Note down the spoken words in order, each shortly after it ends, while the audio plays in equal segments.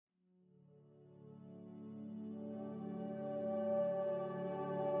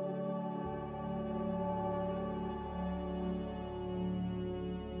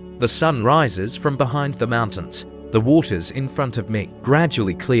The sun rises from behind the mountains. The waters in front of me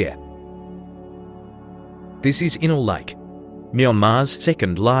gradually clear. This is Inal Lake, Myanmar's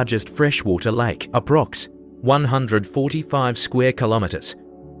second largest freshwater lake, approx. 145 square kilometers.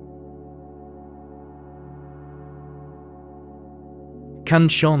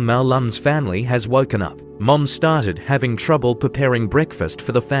 Kanchon Maulun's family has woken up. Mom started having trouble preparing breakfast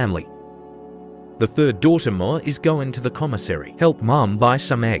for the family. The third daughter Mo is going to the commissary. Help Mom buy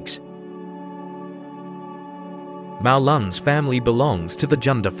some eggs. Maulun's family belongs to the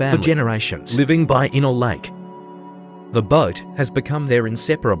Junda family for generations, living by Inal Lake. The boat has become their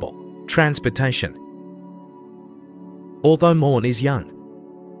inseparable transportation. Although Morn is young,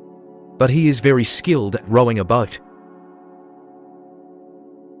 but he is very skilled at rowing a boat.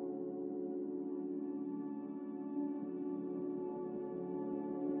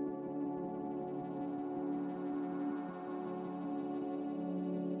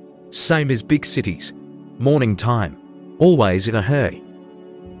 Same as big cities. Morning time, always in a hurry.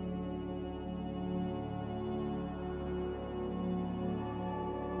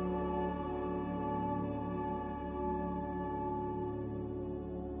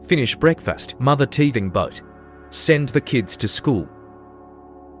 Finish breakfast, mother teething boat. Send the kids to school.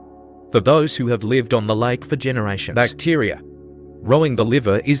 For those who have lived on the lake for generations, bacteria. Rowing the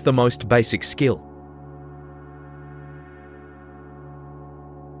liver is the most basic skill.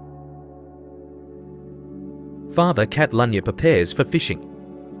 Father Katlunya prepares for fishing.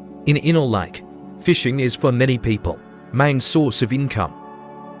 In Inal Lake, fishing is for many people main source of income.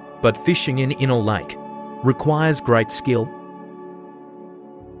 But fishing in Inal Lake requires great skill.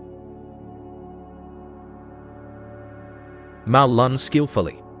 Maulun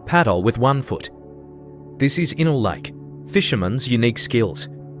skillfully paddle with one foot. This is Inal Lake fisherman's unique skills.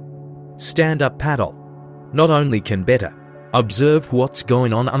 Stand-up paddle not only can better observe what's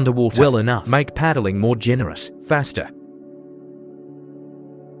going on underwater well enough, make paddling more generous, faster.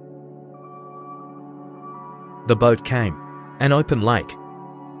 The boat came, an open lake.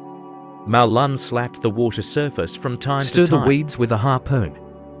 Maulun slapped the water surface from time to time. Stir the weeds with a harpoon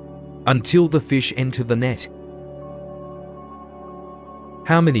until the fish enter the net.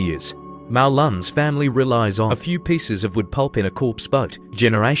 How many years? Maulun's family relies on a few pieces of wood pulp in a corpse boat.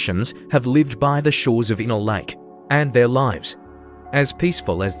 Generations have lived by the shores of Inal Lake, and their lives as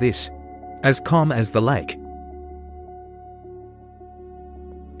peaceful as this, as calm as the lake.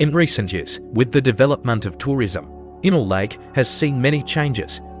 In recent years, with the development of tourism, Inal Lake has seen many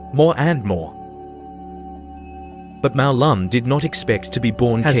changes, more and more. But Maulun did not expect to be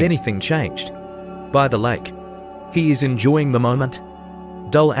born king. Has anything changed? By the lake, he is enjoying the moment.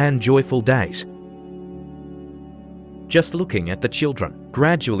 Dull and joyful days. Just looking at the children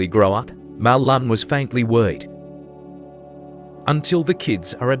gradually grow up, Maulun was faintly worried. Until the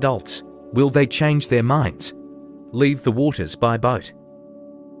kids are adults, will they change their minds? Leave the waters by boat,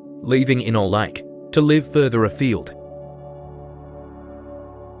 leaving Inal Lake to live further afield?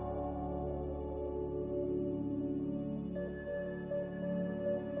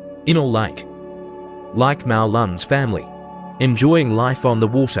 Inal Lake, like Maulun's family, enjoying life on the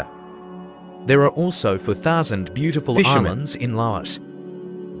water. There are also 4,000 beautiful islands in Laos.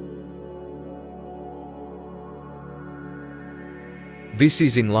 This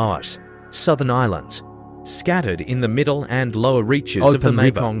is in Laos, southern islands, scattered in the middle and lower reaches of the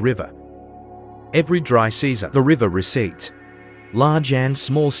Mekong River. Every dry season, the river recedes. Large and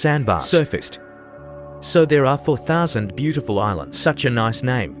small sandbars surfaced. So there are 4,000 beautiful islands. Such a nice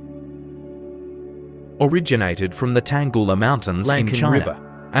name. Originated from the Tangula Mountains in China, River,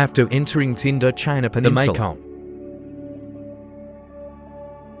 after entering Indochina Peninsula. The Mekong.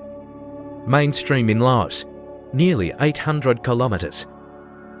 Mainstream in Laos, nearly 800 kilometers.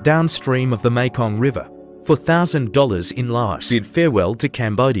 Downstream of the Mekong River, $4,000 in Laos. Bid farewell to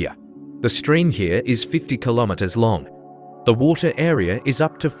Cambodia. The stream here is 50 kilometers long. The water area is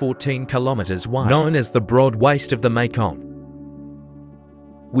up to 14 kilometers wide, known as the broad waste of the Mekong.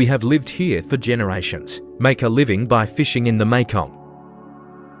 We have lived here for generations, make a living by fishing in the Mekong.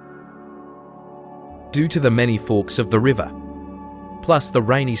 Due to the many forks of the river, plus the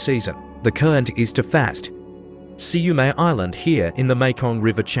rainy season, the current is too fast. Siume Island here in the Mekong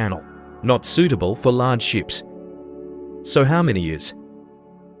River channel, not suitable for large ships. So how many years?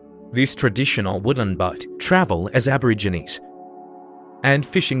 This traditional wooden boat travel as Aborigines and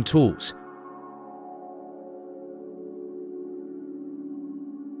fishing tools.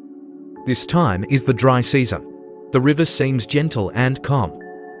 This time is the dry season. The river seems gentle and calm.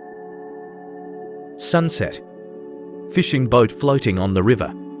 Sunset. Fishing boat floating on the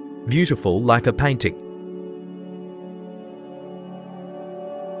river. Beautiful like a painting.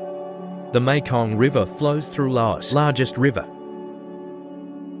 The Mekong River flows through Laos' largest river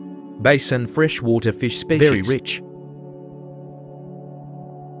basin. Freshwater fish species very rich.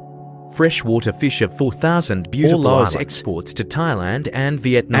 Freshwater fish of 4,000 beautiful islands. Exports to Thailand and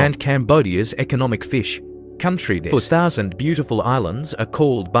Vietnam and Cambodia's economic fish country. This 4,000 beautiful islands are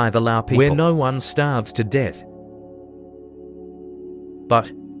called by the Lao people, where no one starves to death.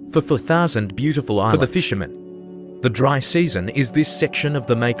 But for 4,000 beautiful islands, for the fishermen, the dry season is this section of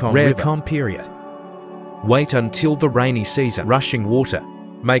the Mekong River. Rare calm period. Wait until the rainy season. Rushing water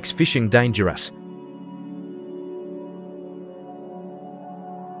makes fishing dangerous.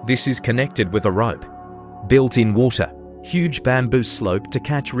 This is connected with a rope built in water. Huge bamboo slope to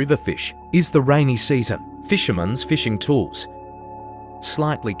catch river fish is the rainy season. Fishermen's fishing tools.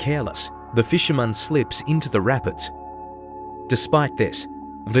 Slightly careless, the fisherman slips into the rapids. Despite this,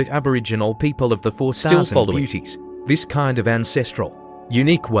 the Aboriginal people of the 4,000 beauties this kind of ancestral,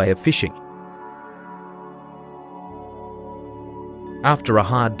 unique way of fishing. After a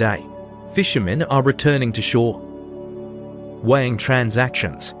hard day, fishermen are returning to shore, weighing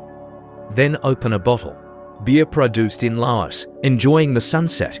transactions, then open a bottle. Beer produced in Laos, enjoying the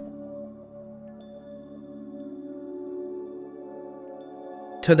sunset.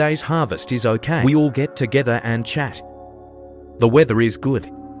 Today's harvest is okay. We all get together and chat. The weather is good.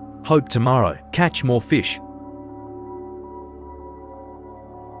 Hope tomorrow catch more fish.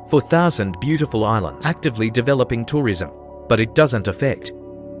 4,000 beautiful islands actively developing tourism, but it doesn't affect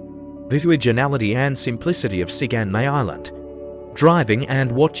the originality and simplicity of Siganmay Island. Driving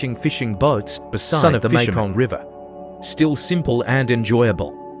and watching fishing boats beside the Mekong River. Still simple and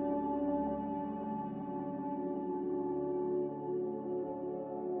enjoyable.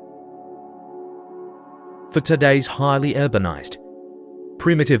 For today's highly urbanized,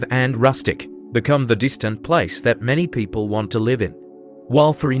 primitive and rustic, become the distant place that many people want to live in.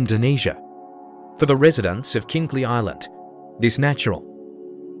 While for Indonesia, for the residents of Kingkley Island, this natural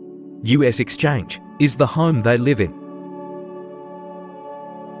US exchange is the home they live in.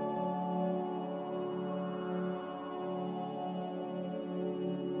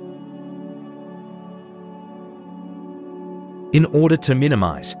 In order to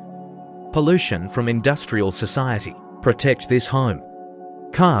minimize pollution from industrial society, protect this home,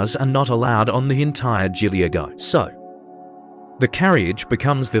 cars are not allowed on the entire Giliago. So, the carriage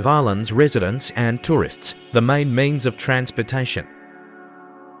becomes the island's residents and tourists, the main means of transportation.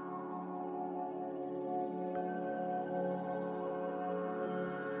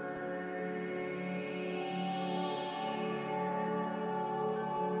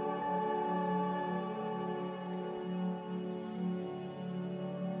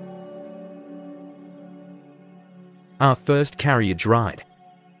 Our first carriage ride.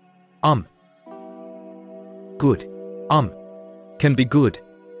 Good. Can be good.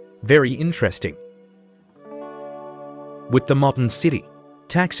 Very interesting. With the modern city,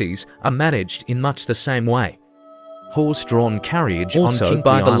 taxis are managed in much the same way. Horse-drawn carriage also on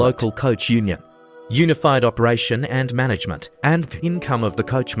by the local coach union. Unified operation and management, and the income of the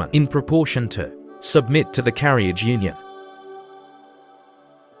coachman in proportion to submit to the carriage union.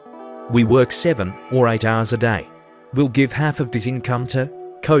 We work 7 or 8 hours a day. We'll give half of this income to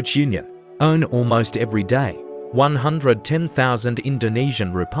coach union. Own almost every day. 110,000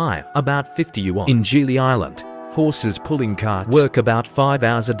 Indonesian rupiah, about 50 yuan. In Gili Island, horses pulling carts work about 5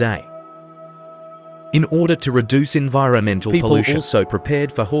 hours a day. In order to reduce environmental pollution, people also prepared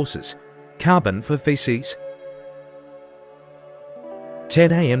for horses, carbon for feces.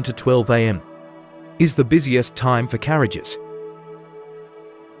 10 a.m. to 12 a.m. is the busiest time for carriages.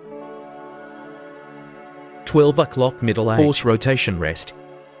 12 o'clock middle age. Horse rotation rest.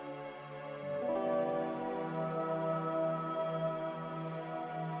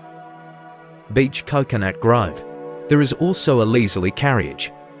 Beach Coconut Grove. There is also a leisurely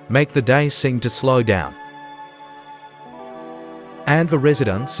carriage. Make the days seem to slow down. And the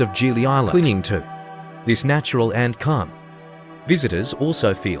residents of Gili Island clinging to this natural and calm. Visitors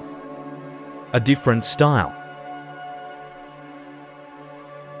also feel a different style.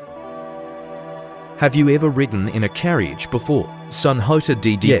 Have you ever ridden in a carriage before? Son Hota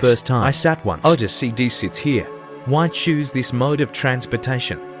DD. Yes, first time I sat once. Ota CD sits here. Why choose this mode of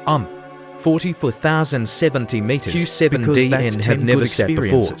transportation? 44,070 meters Q7D and have never sat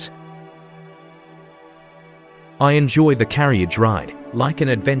before. I enjoy the carriage ride, like an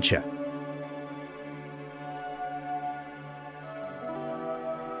adventure.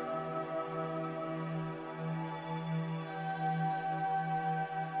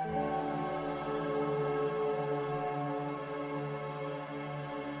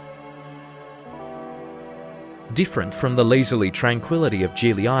 Different from the leisurely tranquility of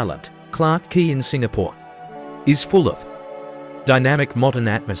Gili Island, Clarke Quay in Singapore is full of dynamic modern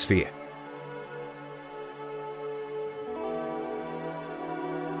atmosphere.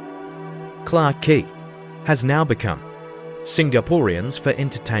 Clarke Quay has now become Singaporeans for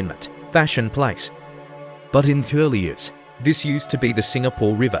entertainment fashion place. But in the early years, this used to be the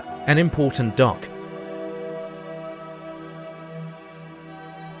Singapore River, an important dock.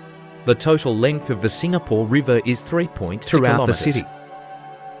 The total length of the Singapore River is 3.2 throughout the city,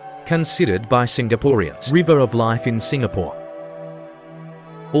 considered by Singaporeans river of life in Singapore.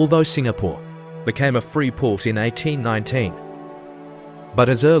 Although Singapore became a free port in 1819, but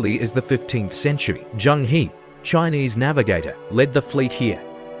as early as the 15th century, Zheng He, Chinese navigator, led the fleet here.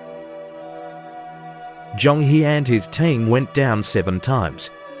 Zheng He and his team went down several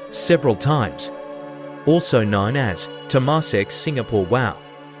times, also known as Temasek's Singapore Wow.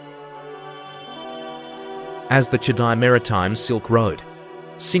 As the Chadai Maritime Silk Road,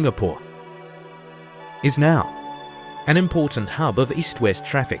 Singapore is now an important hub of east-west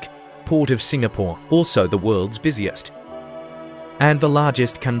traffic. Port of Singapore, also the world's busiest and the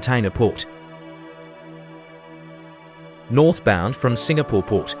largest container port. Northbound from Singapore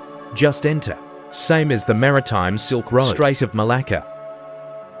Port, just enter, same as the Maritime Silk Road, Strait of Malacca.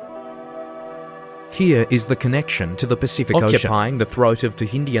 Here is the connection to the Pacific Ocean, occupying the throat of the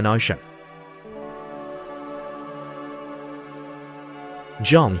Indian Ocean.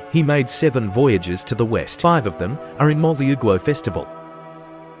 Zheng He made 7 voyages to the west. 5 of them are in Molucco Festival.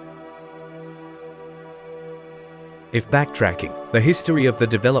 If backtracking the history of the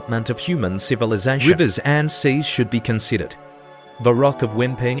development of human civilization, rivers and seas should be considered. The rock of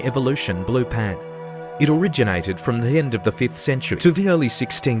Wenping evolution Blue Pan. It originated from the end of the 5th century to the early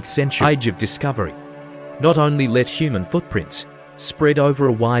 16th century, age of discovery. Not only let human footprints spread over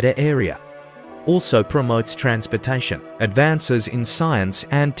a wider area, also promotes transportation, advances in science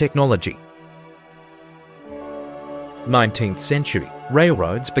and technology. 19th century,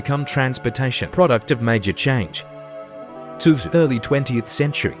 railroads become transportation, product of major change. To the early 20th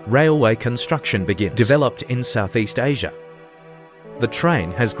century, railway construction begins, developed in Southeast Asia. The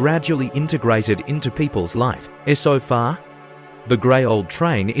train has gradually integrated into people's life. So far, the grey old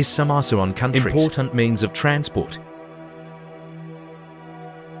train is Samasaon country's important means of transport.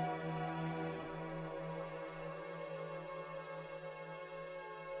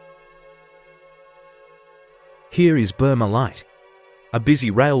 Here is Burma Light, a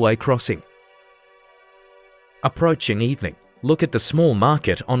busy railway crossing. Approaching evening, look at the small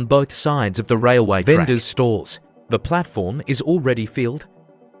market on both sides of the railway track. Vendors' stalls. The platform is already filled.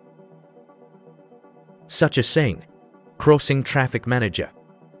 Such a scene. Crossing traffic manager,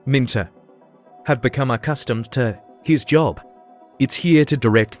 Minter, have become accustomed to his job. It's here to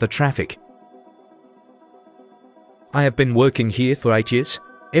direct the traffic. I have been working here for 8 years.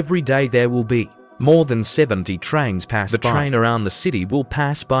 Every day there will be more than 70 trains pass by. The train around the city will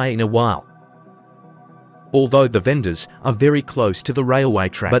pass by in a while. Although the vendors are very close to the railway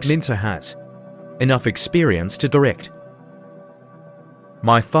tracks, but Minter has enough experience to direct.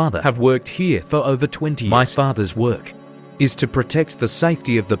 My father have worked here for over 20 years. My father's work is to protect the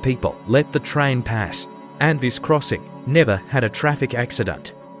safety of the people, let the train pass, and this crossing never had a traffic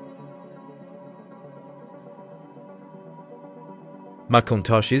accident.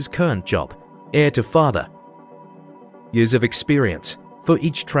 Macintosh's current job, heir to father. Years of experience for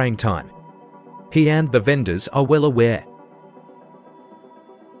each train time. He and the vendors are well aware.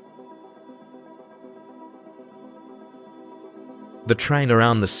 The train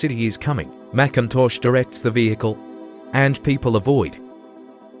around the city is coming. Macintosh directs the vehicle, and people avoid.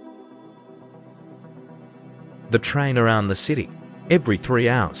 The train around the city, every 3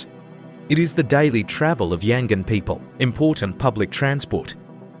 hours. It is the daily travel of Yangon people, important public transport.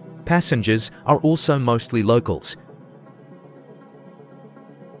 Passengers are also mostly locals.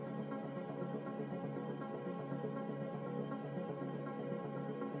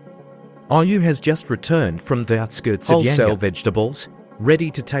 Ayu has just returned from the outskirts of Yangon. Wholesale vegetables,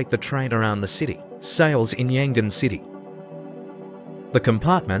 ready to take the train around the city. Sales in Yangon City. The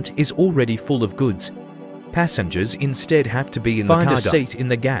compartment is already full of goods. Passengers instead have to be in the cargo. Find a seat in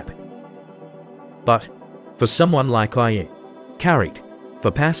the gap. But for someone like Ayu, carried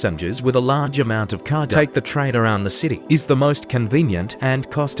for passengers with a large amount of cargo, take the train around the city is the most convenient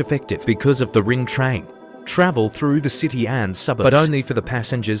and cost-effective because of the ring train. Travel through the city and suburbs, but only for the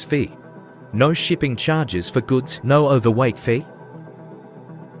passenger's fee. No shipping charges for goods, no overweight fee.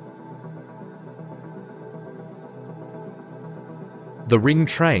 The ring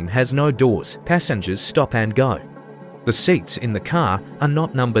train has no doors. Passengers stop and go. The seats in the car are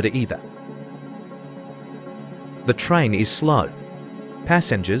not numbered either. The train is slow.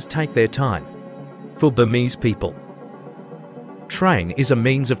 Passengers take their time. For Burmese people, train is a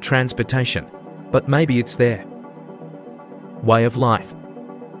means of transportation, but maybe it's their way of life.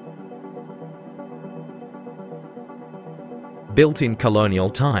 Built in colonial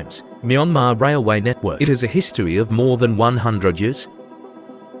times, Myanmar Railway Network, it has a history of more than 100 years.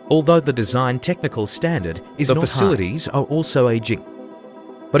 Although the design technical standard is not high, the facilities are also aging.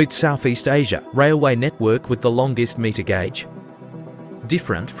 But it's Southeast Asia railway network with the longest meter gauge.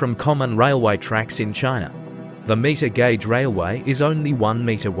 Different from common railway tracks in China, the meter gauge railway is only 1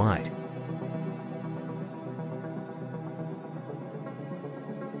 meter wide.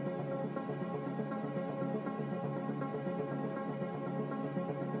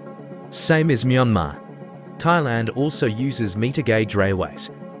 Same as Myanmar, Thailand also uses meter gauge railways.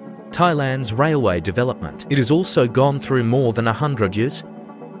 Thailand's railway development, it has also gone through more than 100 years.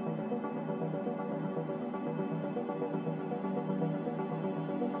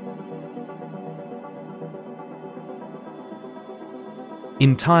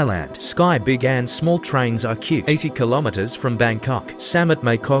 In Thailand, Sky Big and Small trains are cute. 80 kilometers from Bangkok, Samet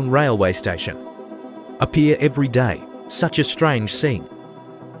Mekong railway station. Appear every day. Such a strange scene.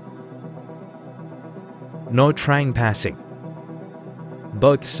 No train passing.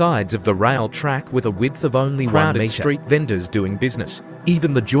 Both sides of the rail track with a width of only 1 meter. Street vendors doing business.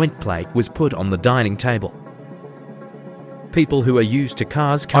 Even the joint plate was put on the dining table. People who are used to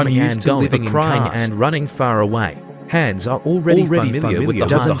cars coming and going, living in cars and running far away. Hands are already familiar with the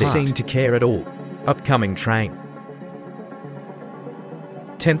doesn't seem to care at all. Upcoming train.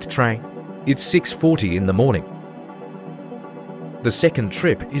 10th train. It's 6:40 in the morning. The second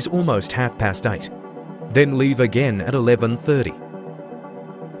trip is almost 8:30. Then leave again at 11:30.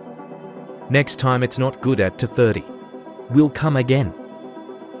 Next time it's not good at 2:30. We'll come again.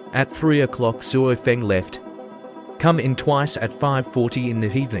 At 3 o'clock Suofeng left. Come in twice at 5:40 in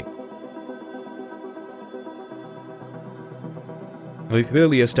the evening. The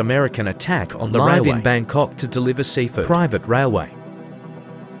earliest American attack on the railway in Bangkok to deliver seafood. Private railway.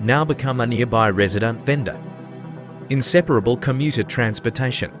 Now become a nearby resident vendor. Inseparable commuter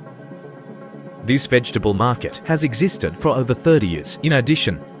transportation. This vegetable market has existed for over 30 years. In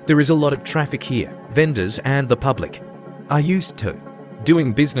addition, there is a lot of traffic here. Vendors and the public are used to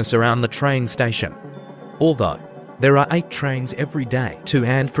doing business around the train station. Although there are 8 trains every day to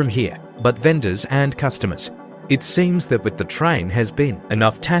and from here, but vendors and customers, it seems that with the train has been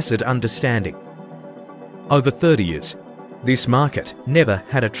enough tacit understanding. Over 30 years, this market never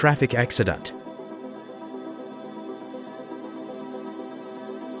had a traffic accident.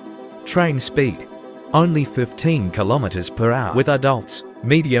 Train speed, only 15 kilometers per hour with adults.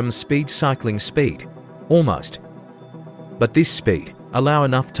 Medium speed cycling speed, almost. But this speed allow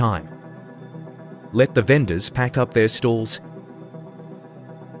enough time. Let the vendors pack up their stalls.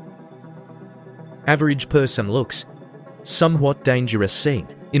 Average person looks somewhat dangerous scene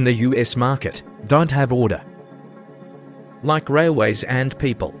in the US market. Don't have order. Like railways and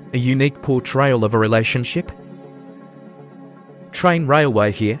people, a unique portrayal of a relationship. Train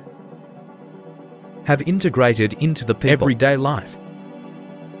railway here have integrated into the people everyday life.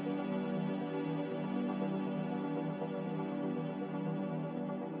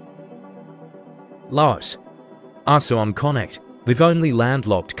 Laos, Assam connect with only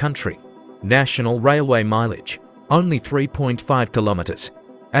landlocked country. National railway mileage, only 3.5 kilometers.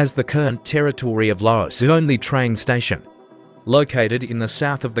 As the current territory of Laos, the only train station. Located in the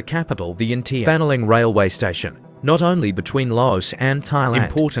south of the capital, the Vientiane Phaneling railway station, not only between Laos and Thailand,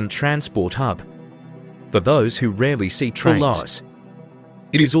 important transport hub. For those who rarely see trains, for Laos,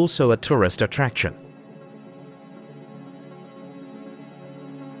 it is also a tourist attraction.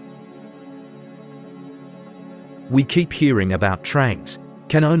 We keep hearing about trains,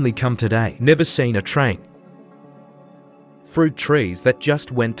 can only come today. Never seen a train. Fruit trees that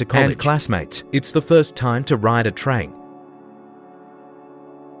just went to college. And classmates, it's the first time to ride a train.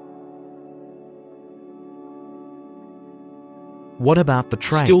 What about the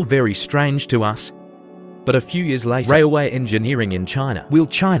train? Still very strange to us. But a few years later, railway engineering in China. Will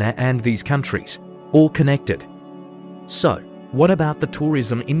China and these countries all connected? So, what about the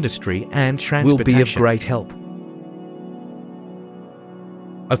tourism industry and transportation? Will be of great help.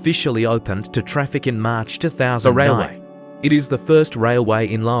 Officially opened to traffic in March 2009. The railway. It is the first railway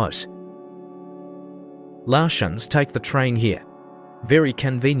in Laos. Laotians take the train here. Very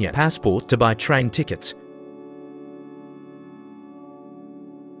convenient. Passport to buy train tickets.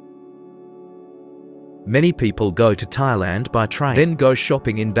 Many people go to Thailand by train, then go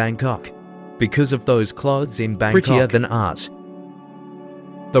shopping in Bangkok. Because of those clothes in Bangkok, prettier than ours.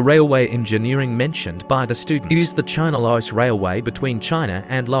 The railway engineering mentioned by the students. It is the China-Laos Railway between China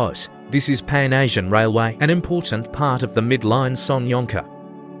and Laos. This is Pan-Asian Railway, an important part of the midline Sonyonka.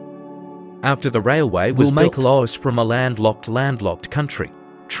 After the railway will make Laos from a landlocked country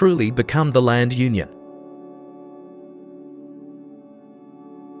truly become the land union.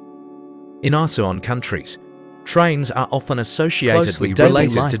 In ASEAN countries, trains are often associated with daily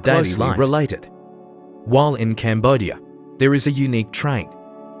life. While in Cambodia, there is a unique train.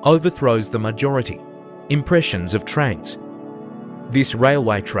 Overthrows the majority. Impressions of trains. This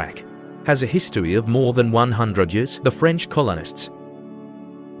railway track has a history of more than 100 years. The French colonists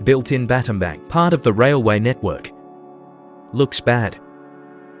built in Battambang, part of the railway network. Looks bad.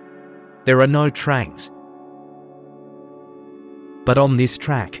 There are no trains. But on this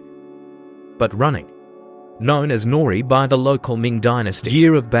track, but running, known as Nori by the local Ming dynasty,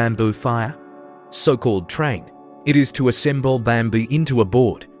 year of bamboo fire, so-called train. It is to assemble bamboo into a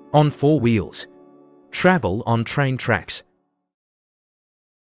board, on 4 wheels. Travel on train tracks.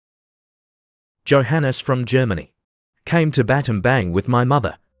 Johannes from Germany came to Battambang with my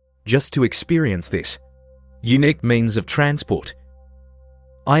mother, just to experience this unique means of transport.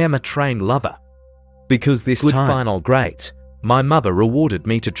 I am a train lover. Because this good final grades, my mother rewarded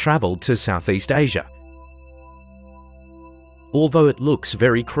me to travel to Southeast Asia. Although it looks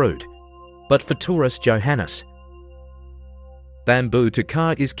very crude, but for tourist Johannes, Bamboo to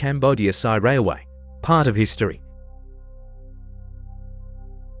Car is Cambodia Sai Railway, part of history.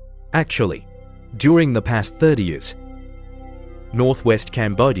 Actually, during the past 30 years, northwest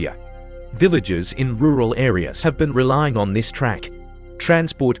Cambodia, villages in rural areas have been relying on this track,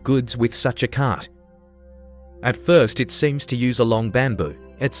 transport goods with such a cart. At first it seems to use a long bamboo,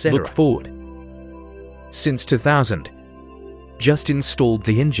 etc. Look forward. Since 2000, just installed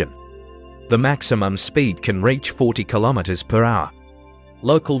the engine. The maximum speed can reach 40 kilometers per hour.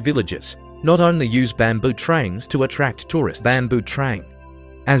 Local villages not only use bamboo trains to attract tourists, bamboo train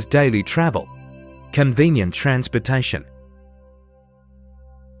as daily travel, convenient transportation.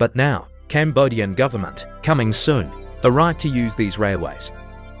 But now, Cambodian government coming soon, the right to use these railways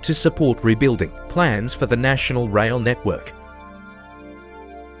to support rebuilding plans for the national rail network.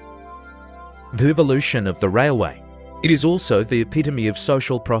 The evolution of the railway. It is also the epitome of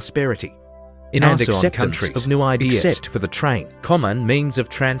social prosperity in and acceptance of new ideas, except for the train, common means of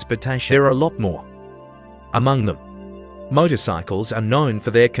transportation. There are a lot more. Among them, motorcycles are known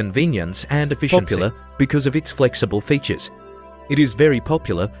for their convenience and efficiency. Popular because of its flexible features. It is very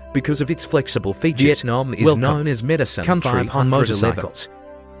popular because of its flexible features. Vietnam is known as medicine country on motorcycles.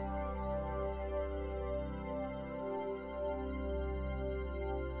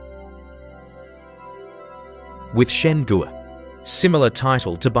 With Shen Gua, similar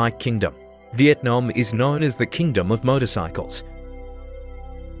title to Bike Kingdom, Vietnam is known as the Kingdom of Motorcycles.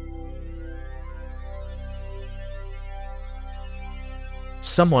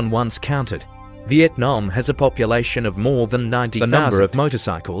 Someone once counted, Vietnam has a population of more than 90,000. The number of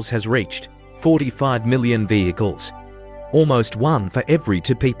motorcycles has reached 45 million vehicles, almost one for every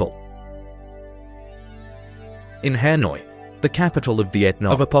 2 people. In Hanoi, the capital of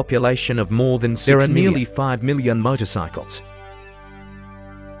Vietnam, of a population of more than 6 million, there are nearly 5 million motorcycles.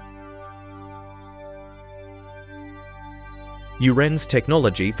 Uren's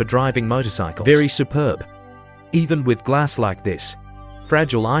technology for driving motorcycles, very superb. Even with glass like this,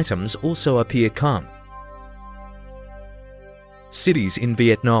 fragile items also appear calm. Cities in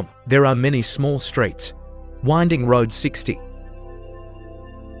Vietnam, there are many small streets. Winding Road 60.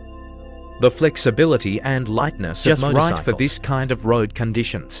 The flexibility and lightness just of motorcycles, right for this kind of road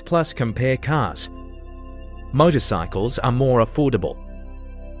conditions. Plus compare cars. Motorcycles are more affordable.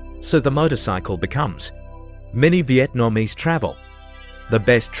 So the motorcycle becomes, many Vietnamese travel, the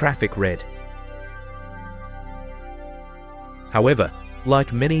best traffic red. However,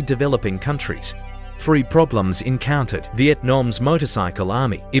 like many developing countries, 3 problems encountered. Vietnam's motorcycle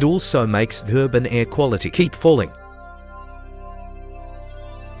army. It also makes the urban air quality keep falling.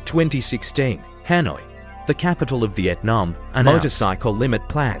 2016, Hanoi, the capital of Vietnam, a motorcycle limit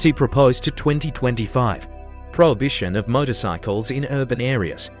plan to proposed to 2025. Prohibition of motorcycles in urban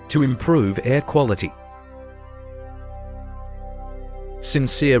areas to improve air quality.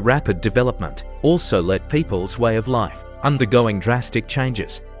 Sincere rapid development also let people's way of life undergoing drastic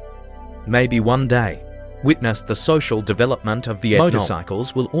changes. Maybe one day, witness the social development of Vietnam.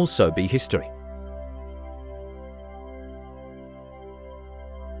 Motorcycles will also be history.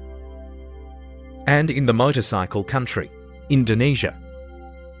 And in the motorcycle country, Indonesia,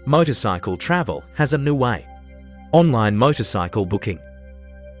 motorcycle travel has a new way. Online motorcycle booking.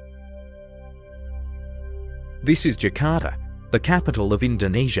 This is Jakarta, the capital of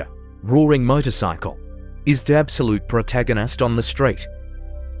Indonesia, roaring motorcycle, is the absolute protagonist on the street.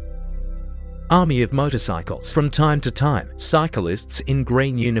 Army of motorcycles. From time to time, cyclists in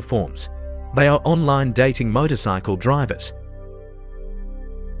green uniforms. They are online dating motorcycle drivers.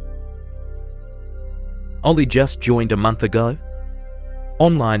 Ollie just joined a month ago.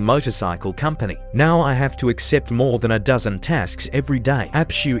 Online motorcycle company. Now I have to accept more than a dozen tasks every day.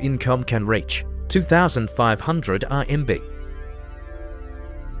 Apsu income can reach 2,500 RMB.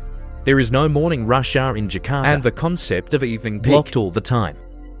 There is no morning rush hour in Jakarta, and the concept of evening peak blocked all the time.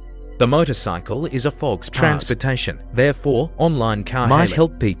 The motorcycle is a fog's transportation, therefore online car might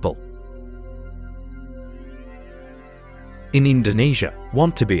help people. In Indonesia,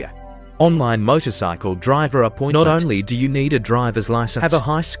 want to be a online motorcycle driver appointment. Not only do you need a driver's license, have a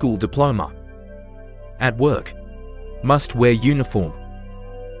high school diploma. At work, must wear uniform.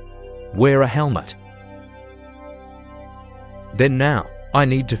 Wear a helmet. Then now, I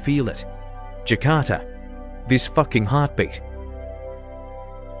need to feel it. Jakarta. This fucking heartbeat.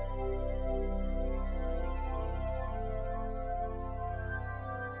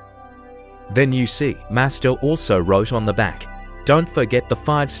 Then you see, Master also wrote on the back, don't forget the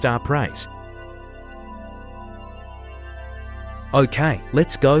 5-star praise. Okay,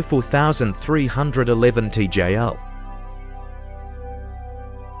 let's go for 1,311 TJL.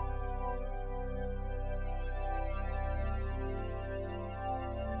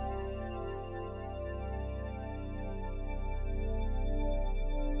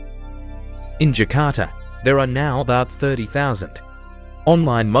 In Jakarta, there are now about 30,000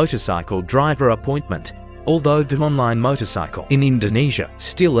 online motorcycle driver appointment, although the online motorcycle in Indonesia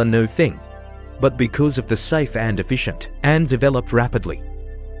still a new thing, but because of the safe and efficient and developed rapidly,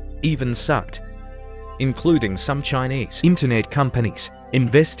 even sucked, including some Chinese internet companies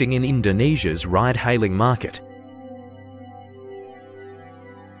investing in Indonesia's ride-hailing market.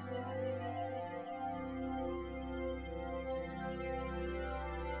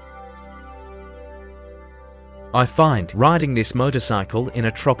 I find riding this motorcycle in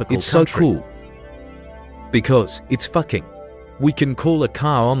a tropical country so cool. Because it's fucking. We can call a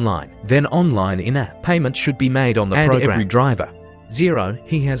car online, then online in-app payment should be made on the program. And every driver. 0,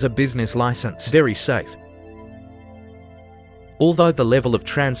 he has a business license. Very safe. Although the level of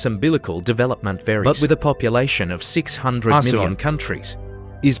trans-umbilical development varies, but with a population of 600 million countries,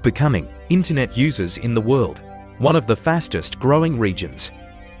 is becoming internet users in the world, one of the fastest growing regions.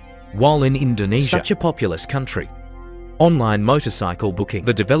 While in Indonesia, such a populous country, online motorcycle booking,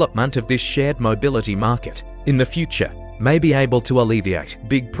 the development of this shared mobility market in the future may be able to alleviate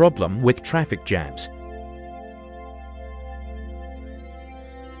big problem with traffic jams.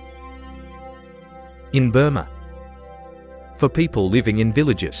 In Burma, for people living in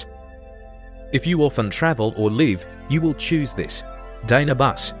villages, if you often travel or live, you will choose this Dana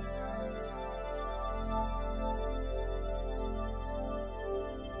bus.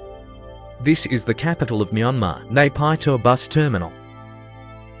 This is the capital of Myanmar, Naypyidaw bus terminal.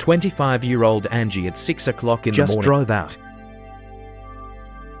 25-year-old Angie at 6 o'clock in the morning just drove out.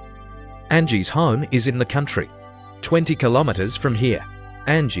 Angie's home is in the country, 20 kilometers from here.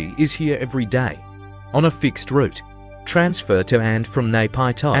 Angie is here every day, on a fixed route, transfer to and from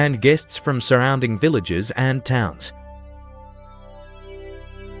Naypyidaw and guests from surrounding villages and towns.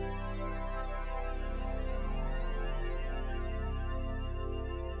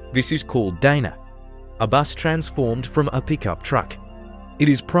 This is called Dana, a bus transformed from a pickup truck. It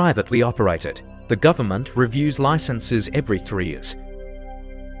is privately operated. The government reviews licenses every 3 years.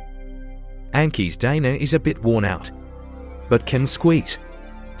 Angie's Dana is a bit worn out, but can squeeze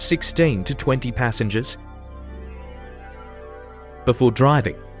 16 to 20 passengers. Before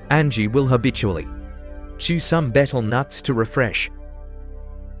driving, Angie will habitually chew some betel nuts to refresh.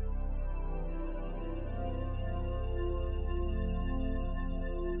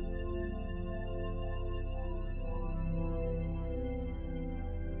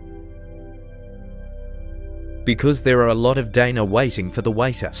 Because there are a lot of Dana waiting for the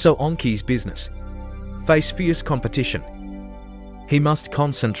waiter, so Angie's business face fierce competition. He must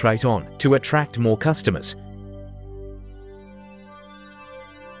concentrate on to attract more customers.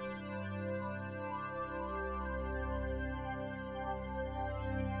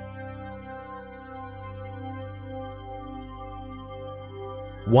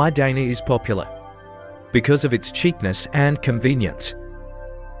 Why Dana is popular? Because of its cheapness and convenience.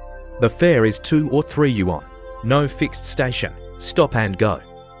 The fare is 2 or 3 yuan. No fixed station, stop and go.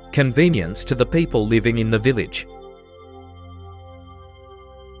 Convenience to the people living in the village.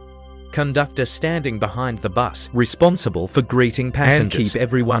 Conductor standing behind the bus, responsible for greeting passengers and keep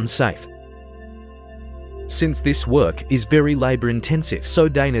everyone safe. since this work is very labor-intensive, so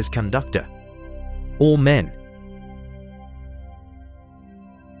Dana's conductor. All men.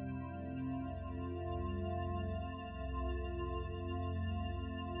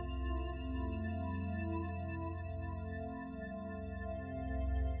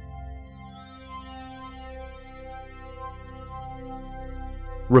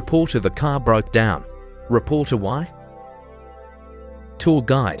 Reporter, the car broke down. Reporter, why? Tour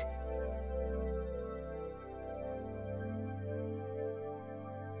guide.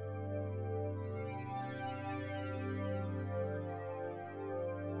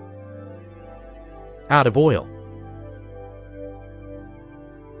 Out of oil.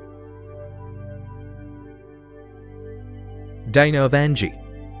 Dana of Angie.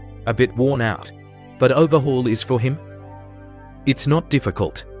 A bit worn out, but overhaul is for him. It's not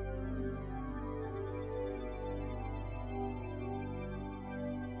difficult.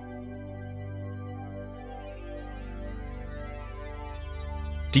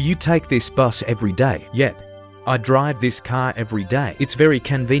 Do you take this bus every day? Yep. I drive this car every day. It's very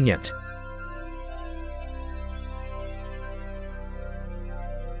convenient.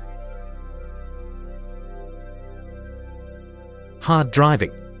 Hard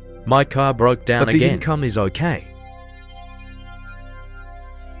driving. My car broke down again. But the income is okay.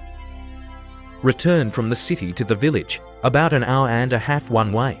 Return from the city to the village, about an hour and a half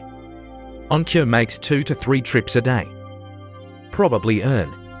one way. Onkyo makes 2 to 3 trips a day. Probably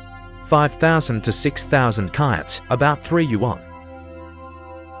earn 5,000 to 6,000 kyats, about 3 yuan.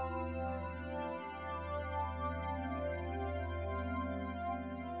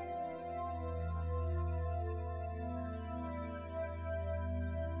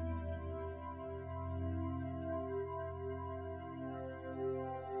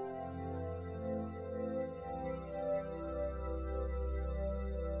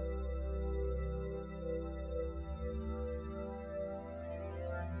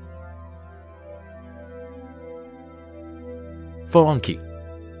 For Onki,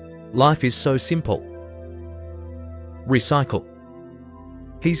 life is so simple. Recycle.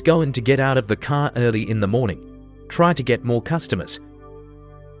 He's going to get out of the car early in the morning, try to get more customers.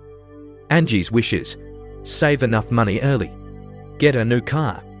 Angie's wishes: save enough money early, get a new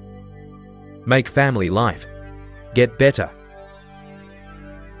car, make family life get better.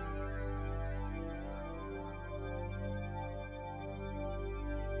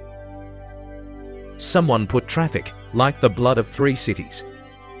 Someone put traffic like the blood of 3 cities.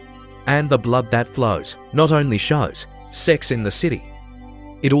 And the blood that flows not only shows sex in the city,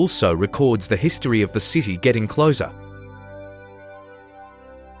 it also records the history of the city getting closer.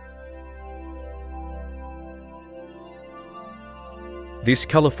 This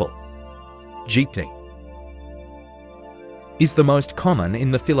colorful jeepney is the most common in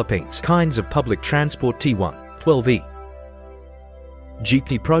the Philippines. Kinds of public transport: T1, 12E.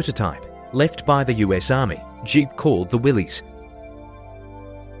 Jeepney prototype, left by the US Army, Jeep called the Willies.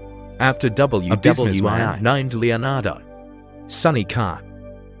 After WWI named Leonardo. Sunny car.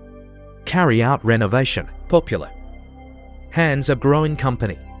 Carry out renovation, popular. Hands a growing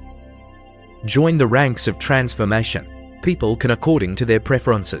company. Join the ranks of transformation. People can, according to their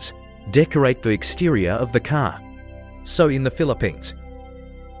preferences, decorate the exterior of the car. So in the Philippines,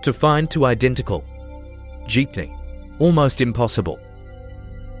 to find 2 identical jeepney, almost impossible.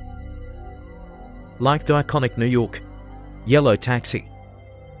 Like the iconic New York yellow taxi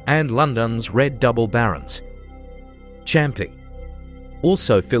and London's red double barons. Champi,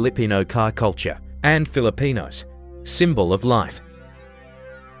 also Filipino car culture and Filipinos, symbol of life.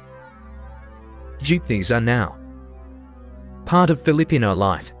 Jeepneys are now part of Filipino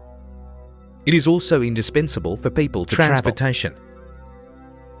life. It is also indispensable for people to transportation.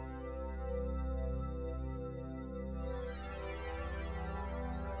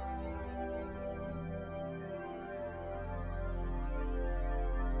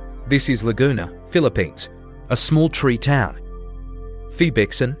 This is Laguna, Philippines, a small tree town.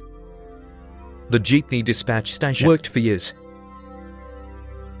 Phoebexon. The jeepney dispatch station worked for years.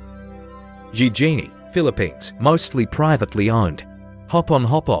 Gigini, Philippines, mostly privately owned. Hop on,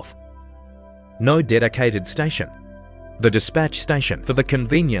 hop off. No dedicated station. The dispatch station for the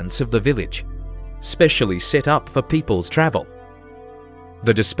convenience of the village, specially set up for people's travel.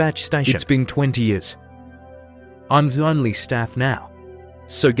 The dispatch station. It's been 20 years. I'm the only staff now.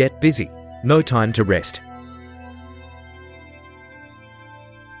 So get busy, no time to rest.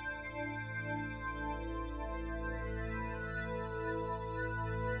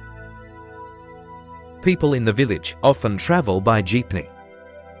 People in the village often travel by jeepney.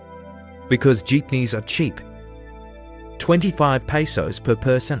 Because jeepneys are cheap. 25 pesos per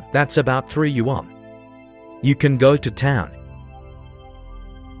person, that's about 3 yuan. you can go to town.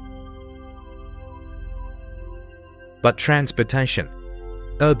 But transportation,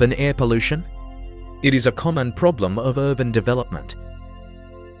 urban air pollution, it is a common problem of urban development.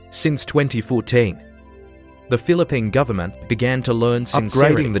 Since 2014, the Philippine government began to learn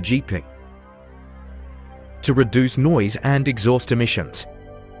upgrading the jeeping to reduce noise and exhaust emissions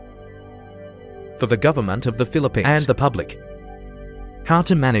for the government of the Philippines and the public. How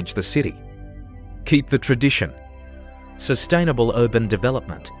to manage the city, keep the tradition, sustainable urban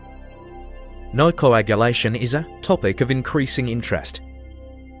development. No coagulation is a topic of increasing interest.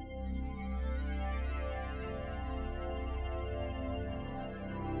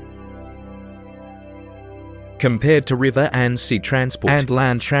 Compared to river and sea transport and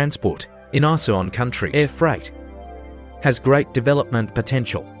land transport, in ASEAN countries, air freight has great development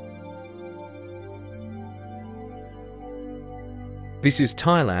potential. This is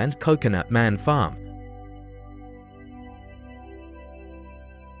Thailand Coconut Man Farm.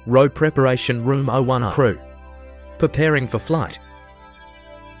 Row Preparation Room 010. Crew preparing for flight.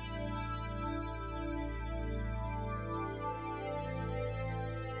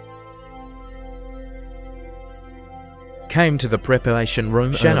 Came to the preparation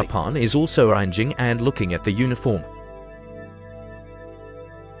room. Shanapon is also arranging and looking at the uniform.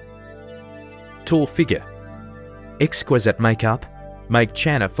 Tall figure, exquisite makeup, make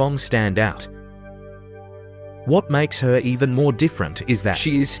Chanapong stand out. What makes her even more different is that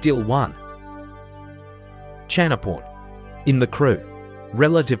she is still one. Chanapong, in the crew,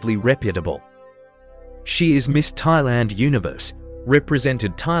 relatively reputable. She is Miss Thailand Universe,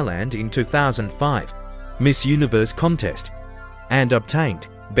 represented Thailand in 2005 Miss Universe contest, and obtained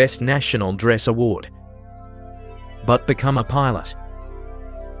Best National Dress Award. But become a pilot.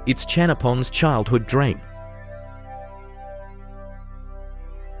 It's Chanapong's childhood dream.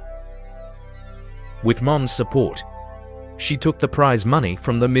 With Mom's support, she took the prize money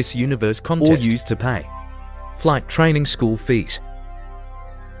from the Miss Universe contest, or used to pay flight training school fees.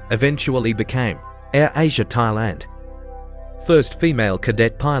 Eventually became Air Asia Thailand first female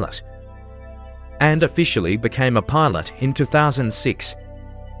cadet pilot, and officially became a pilot in 2006.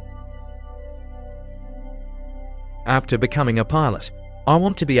 After becoming a pilot, I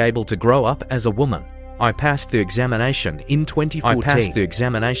want to be able to grow up as a woman. I passed the examination in 2014. I passed the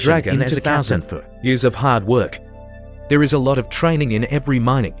examination Dragon as a captain for years of hard work. There is a lot of training in every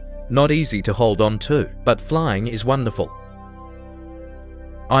mining. Not easy to hold on to, but flying is wonderful.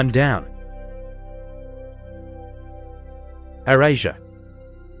 I'm down. AirAsia,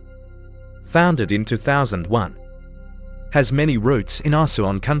 founded in 2001, has many routes in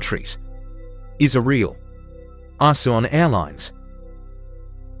ASEAN countries, is a real ASEAN Airlines.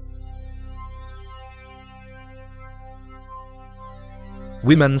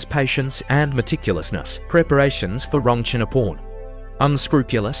 Women's patience and meticulousness, preparations for Rongchanapon.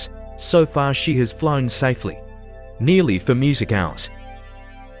 Unscrupulous, so far she has flown safely, nearly for music hours.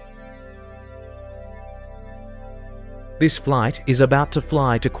 This flight is about to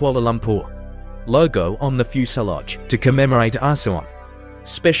fly to Kuala Lumpur. Logo on the fuselage to commemorate ASEAN,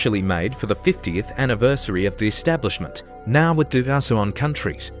 specially made for the 50th anniversary of the establishment, now with the ASEAN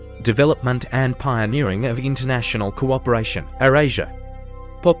countries, development and pioneering of international cooperation. AirAsia,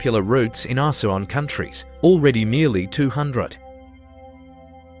 popular routes in ASEAN countries, already nearly 200.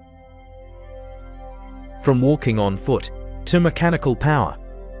 From walking on foot, to mechanical power,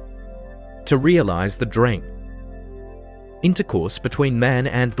 to realize the dream. Intercourse between man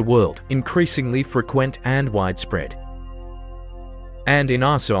and the world, increasingly frequent and widespread. And in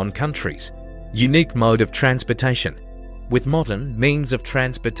ASEAN countries, unique mode of transportation, with modern means of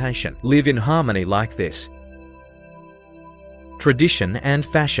transportation, live in harmony like this. Tradition and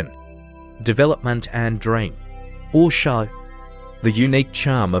fashion, development and dream, all show the unique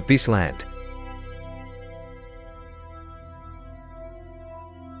charm of this land.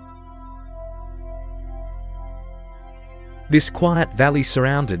 This quiet valley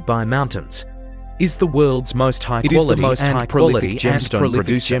surrounded by mountains is the world's most high-quality and prolific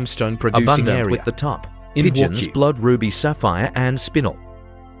gemstone-producing area with the top Pigeon's blood ruby sapphire and spinel.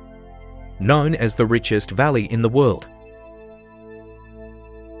 Known as the richest valley in the world.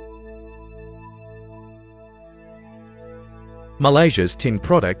 Malaysia's tin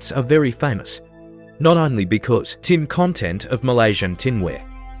products are very famous, not only because tin content of Malaysian tinware,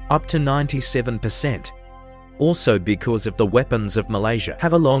 up to 97%, also because of the weapons of Malaysia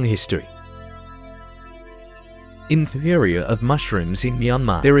have a long history. In the area of mushrooms in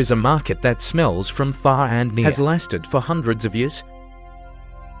Myanmar, there is a market that smells from far and near, has lasted for hundreds of years.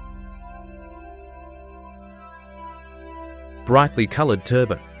 Brightly coloured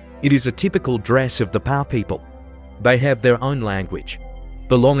turban, It is a typical dress of the Pa people. They have their own language,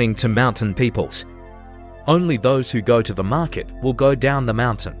 belonging to mountain peoples. Only those who go to the market will go down the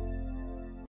mountain.